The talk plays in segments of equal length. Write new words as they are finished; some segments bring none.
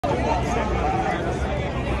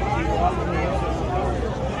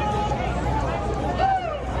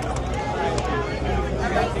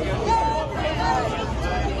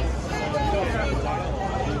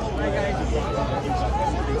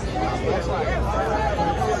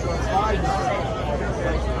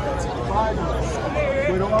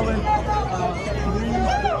Calvin.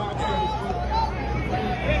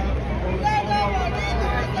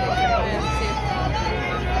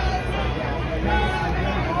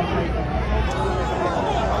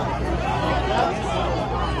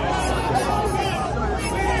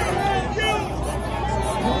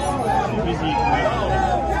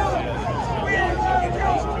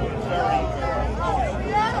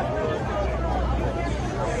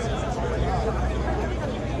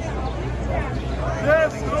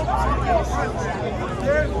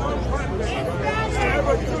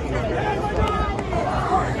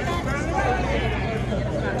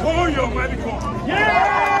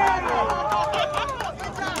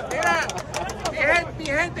 Mira, mi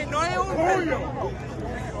gente, no es un pollo.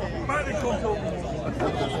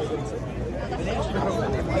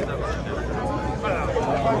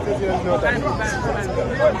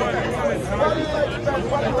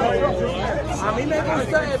 A mí me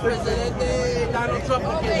gusta el presidente Donald Trump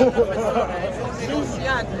porque es una persona, es un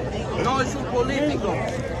negociante, no es un político.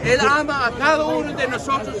 Él ama a cada uno de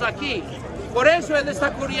nosotros aquí. Por eso él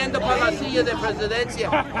está corriendo para la silla de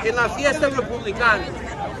presidencia en la fiesta republicana.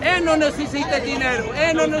 Él no necesita dinero,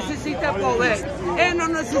 él no necesita poder, él no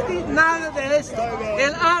necesita nada de esto.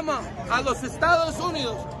 Él ama a los Estados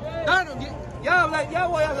Unidos. Ya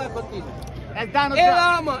voy a hablar contigo. Él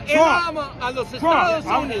ama a los Estados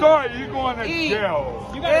Unidos. Y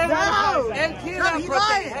él quiere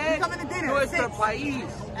proteger nuestro país.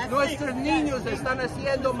 Nuestros niños están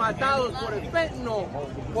siendo matados por el fentanyl,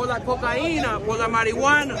 por la cocaína, por la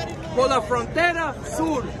marihuana, por la frontera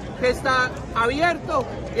sur que está abierto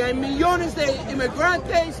y hay millones de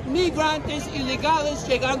migrantes ilegales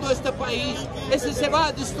llegando a este país. Se va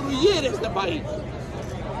a destruir este país.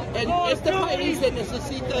 Este país se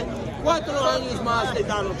necesita 4 años más de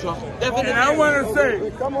Donald Trump. And I want to say,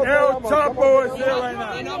 El Chapo is here right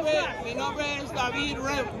now. Mi nombre es David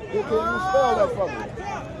Rem. Can you spell that for me?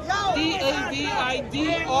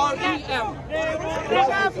 D-A-V-I-D-R-E-M.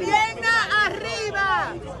 La pierna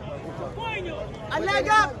arriba. A leg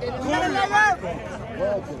up. Leg up.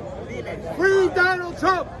 Free Donald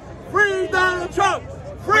Trump! Free Donald Trump!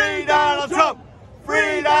 Free Donald Trump!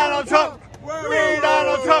 Free Donald Trump! Free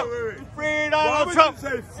Donald Trump! Free Donald Trump! Why would you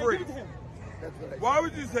say free? Why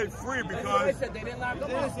would you say free? Because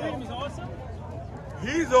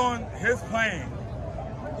he's on his plane.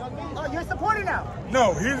 Oh, you're supporting now?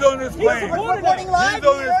 No, he's on his plane. We're reporting live. He's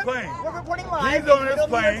on his plane. We're reporting live. He's on his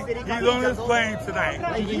plane. He's on his plane tonight.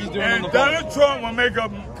 And Donald Trump will make a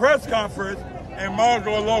press conference in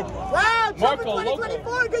Mar-a-Lago. Wow, Trump in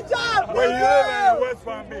 2024. Good job. Where you live in West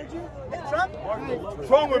Palm Beach. Trump?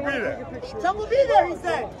 Trump will be there. Trump will be there, he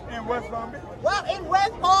said. In West Palm Beach. Well, in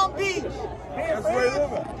West Palm Beach. That's where he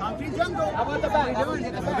lives at. Concrete jungle. How about the back? Yeah,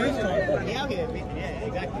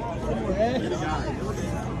 exactly.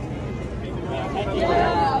 Can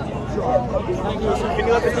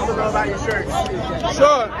you let the people know about your shirt?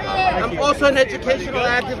 Sure. I'm also an educational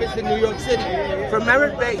activist in New York City for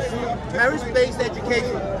merit-based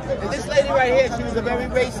education. And this lady right here, she was a very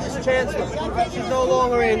racist chancellor. She's no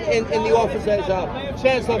longer in the office as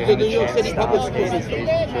chancellor of the New York City public school system.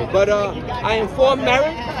 But I am for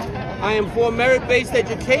merit. I am for merit-based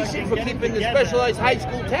education, for keeping the specialized high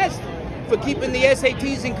school test, for keeping the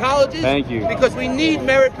SATs in colleges. Thank you. Because we need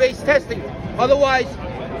merit-based testing. Otherwise,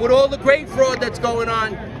 with all the great fraud that's going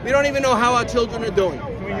on, we don't even know how our children are doing.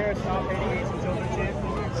 Can we hear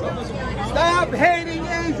Stop Hating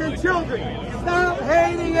Asian Children? Stop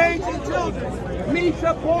hating Asian children!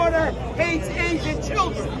 Misha Porter hates Asian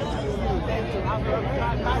children!